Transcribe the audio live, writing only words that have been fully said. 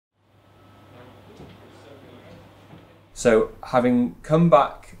So having come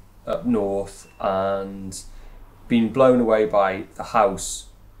back up north and been blown away by the house,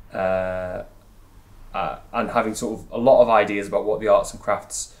 and having sort of a lot of ideas about what the arts and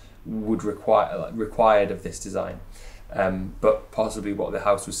crafts would required of this design, but possibly what the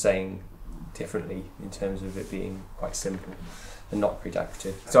house was saying differently in terms of it being quite simple and not very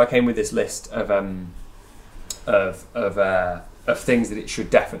decorative. So I came with this list of things that it should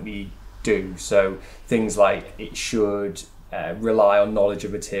definitely do. So things like it should rely on knowledge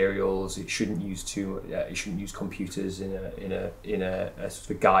of materials. It shouldn't use it shouldn't use computers in a sort of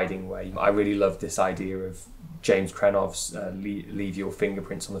a guiding way. I really love this idea of James Krenov's leave your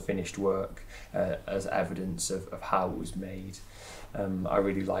fingerprints on the finished work as evidence of how it was made. I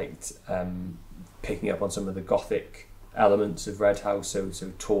really liked picking up on some of the Gothic elements of Red House, so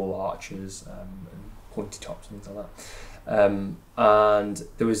tall arches and pointy tops and things like that. And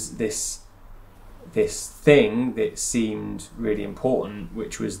there was this thing that seemed really important,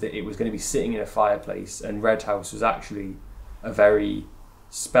 which was that it was going to be sitting in a fireplace, and Red House was actually a very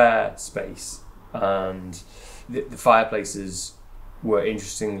spare space, and the fireplaces were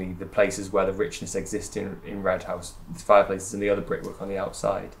interestingly the places where the richness existed in Red House, the fireplaces and the other brickwork on the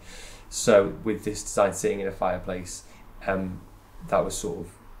outside. So with this design sitting in a fireplace, that was sort of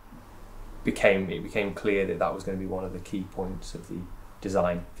became clear that was going to be one of the key points of the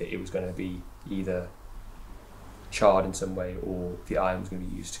design, that it was going to be either charred in some way or the iron was going to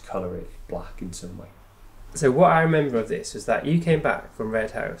be used to colour it black in some way. So what I remember of this was that you came back from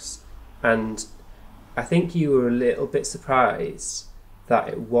Red House and I think you were a little bit surprised that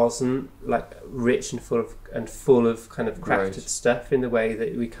it wasn't like rich and full of kind of crafted stuff in the way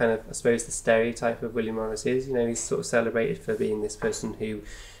that we kind of, I suppose, the stereotype of William Morris is. You know, he's sort of celebrated for being this person who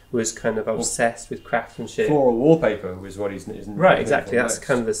was kind of obsessed with craftsmanship. Floral wallpaper was what he's right, exactly. That's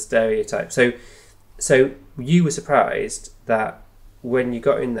kind of the stereotype. So you were surprised that when you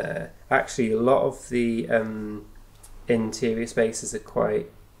got in there, actually a lot of the interior spaces are quite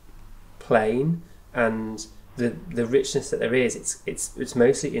plain, and the richness that there is, it's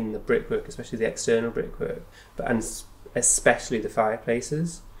mostly in the brickwork, especially the external brickwork, and especially the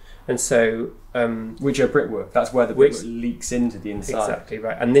fireplaces. And so which are brickwork, that's where the brickwork leaks into the inside. Exactly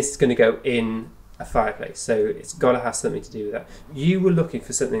right. And this is going to go in a fireplace, so it's got to have something to do with that. You were looking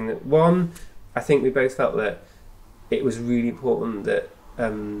for something that, one, I think we both felt that it was really important that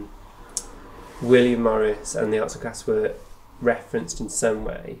William Morris and the arts and crafts were referenced in some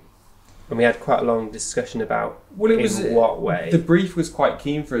way. And we had quite a long discussion about what way. The brief was quite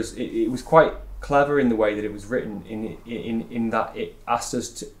keen for us. It was quite clever in the way that it was written, in that it asked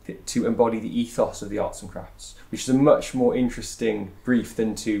us to embody the ethos of the arts and crafts, which is a much more interesting brief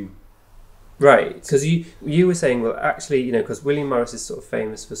than to... Right, because you were saying, well, actually, you know, because William Morris is sort of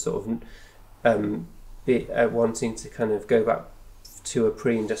famous for sort of wanting to kind of go back to a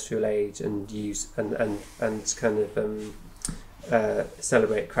pre-industrial age and use and kind of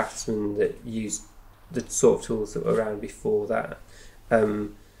celebrate craftsmen that used the sort of tools that were around before that.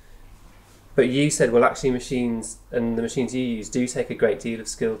 But you said, well, actually machines and the machines you use do take a great deal of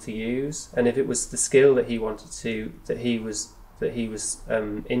skill to use, and if it was the skill that he was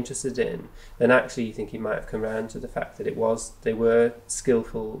interested in, then actually you think he might have come around to the fact that they were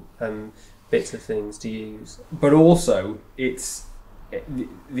skillful bits of things to use. But also, it's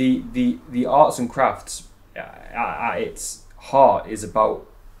the arts and crafts at its heart is about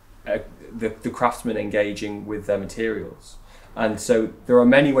the craftsman engaging with their materials, and so there are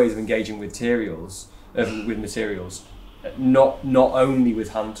many ways of engaging with materials, not only with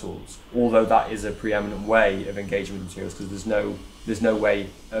hand tools, although that is a preeminent way of engaging with materials, because there's no way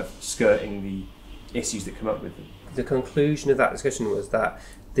of skirting the issues that come up with them. The conclusion of that discussion was that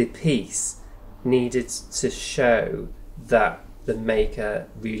the piece needed to show that the maker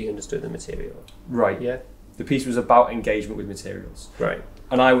really understood the material. Right. Yeah. The piece was about engagement with materials. Right.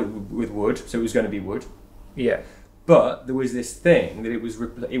 And I with wood, so it was going to be wood. Yeah. But there was this thing that it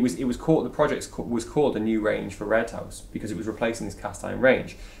was called, the project was called A New Range for Red House, because it was replacing this cast iron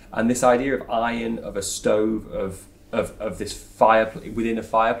range, and this idea of iron, of a stove, of this fire within a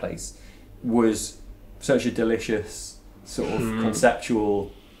fireplace was such a delicious sort of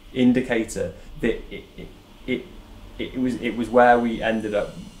conceptual indicator that it was where we ended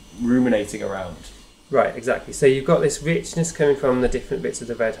up ruminating around. Right, exactly. So you've got this richness coming from the different bits of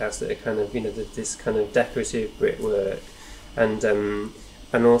the Red House that are kind of, you know, this kind of decorative brickwork, and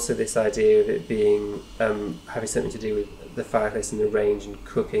also this idea of it being having something to do with the fireplace and the range and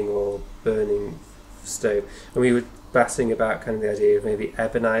cooking or burning stove. And we were bashing about kind of the idea of maybe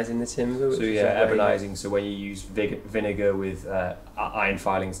ebonizing the timber. Which So ebonizing. So when you use vinegar with iron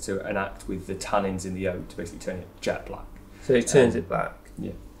filings to enact with the tannins in the oak to basically turn it jet black. So it turns it black.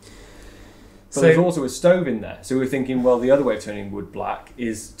 Yeah. But there's also a stove in there. So we're thinking, well, the other way of turning wood black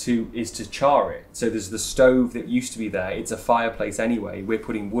is to char it. So there's the stove that used to be there. It's a fireplace anyway. We're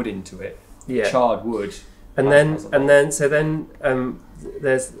putting wood into it. Yeah. Charred wood. And then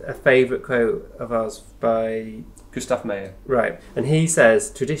there's a favourite quote of ours by Gustav Meyer. Right. And he says,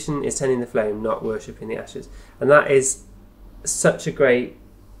 "Tradition is tending the flame, not worshipping the ashes." And that is such a great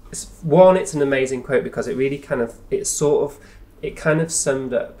one. It's an amazing quote because it really kind of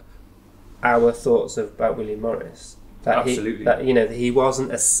summed up our thoughts about William Morris. Absolutely. That he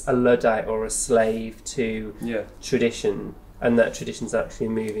wasn't a Luddite or a slave to tradition, and that tradition's actually a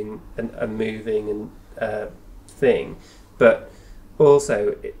moving thing, but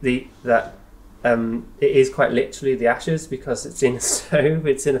also it is quite literally the ashes because it's in a stove,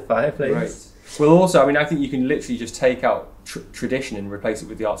 it's in a fireplace. Right. Well, also, I mean, I think you can literally just take out tradition and replace it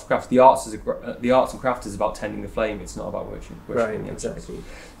with the arts and crafts. The arts and crafts is about tending the flame. It's not about worshiping. Right. Exactly.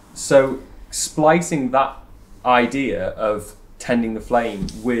 So splicing that idea of tending the flame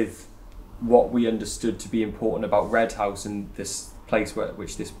with what we understood to be important about Red House and this place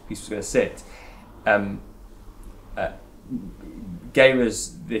which this piece was going to sit, gave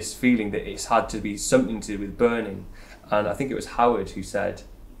us this feeling that it's had to be something to do with burning. And I think it was Howard who said,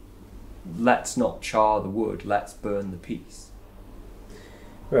 "Let's not char the wood, let's burn the piece."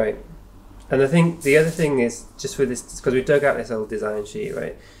 Right. And I think the other thing is, just with this, because we dug out this old design sheet,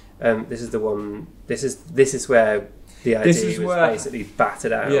 right? This is the one. This is where the idea was basically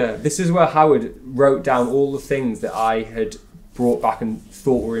battered out. Yeah, this is where Howard wrote down all the things that I had brought back and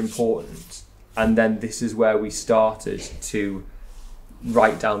thought were important, and then this is where we started to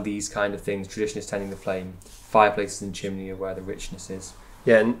write down these kind of things. Tradition is tending the flame. Fireplaces and chimney are where the richness is.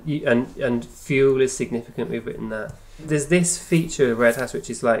 Yeah, and fuel is significant. We've written that. There's this feature of Red House which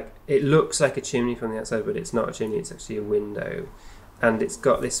is like, it looks like a chimney from the outside, but it's not a chimney. It's actually a window. And it's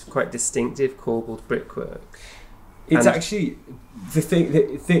got this quite distinctive corbelled brickwork. It's actually the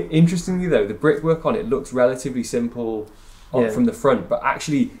thing. Interestingly, though, the brickwork on it looks relatively simple from the front, but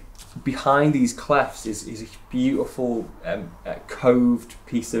actually behind these clefts is a beautiful coved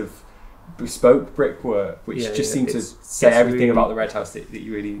piece of bespoke brickwork, which just seems to say everything really about the Red House that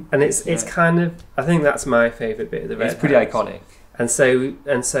you really. And it's kind of, I think that's my favourite bit of the Red House. It's pretty iconic. And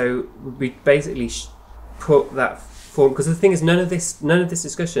so we basically put that form, because the thing is, none of this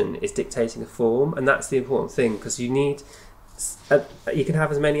discussion is dictating a form, and that's the important thing, because you can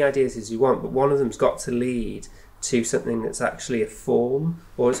have as many ideas as you want, but one of them's got to lead to something that's actually a form,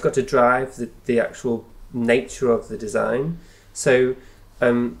 or it's got to drive the actual nature of the design. So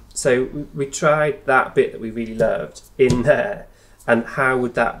we tried that bit that we really loved in there, and how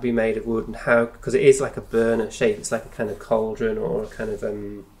would that be made of wood, and how, because it is like a burner shape, it's like a kind of cauldron or a kind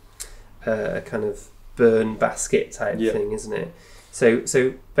of burn basket type thing, isn't it?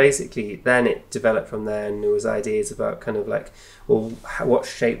 So basically then it developed from there, and there was ideas about kind of like, well, what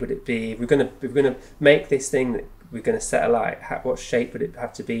shape would it be if we're going to make this thing that we're going to set alight? What shape would it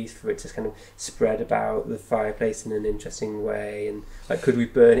have to be for it to kind of spread about the fireplace in an interesting way? And like, could we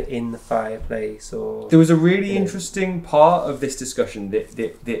burn it in the fireplace? Or there was a really interesting part of this discussion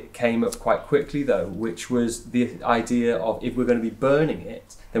that came up quite quickly, though, which was the idea of, if we're going to be burning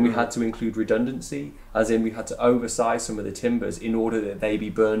it, then we had to include redundancy, as in we had to oversize some of the timbers in order that they be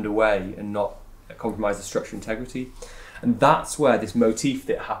burned away and not compromise the structural integrity. And that's where this motif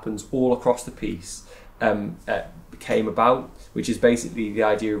that happens all across the piece came about, which is basically the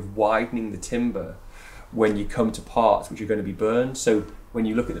idea of widening the timber when you come to parts which are going to be burned. So when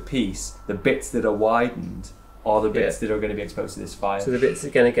you look at the piece, the bits that are widened are the bits that are going to be exposed to this fire. So the bits that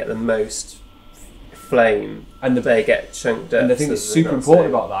are going to get the most flame, and they get chunked up. And the thing that's super important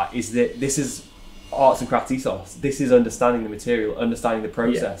about that is that this is arts and crafts ethos. This is understanding the material, understanding the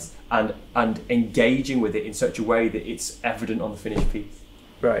process, and engaging with it in such a way that it's evident on the finished piece.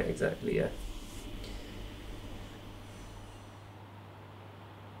 Right, exactly, yeah.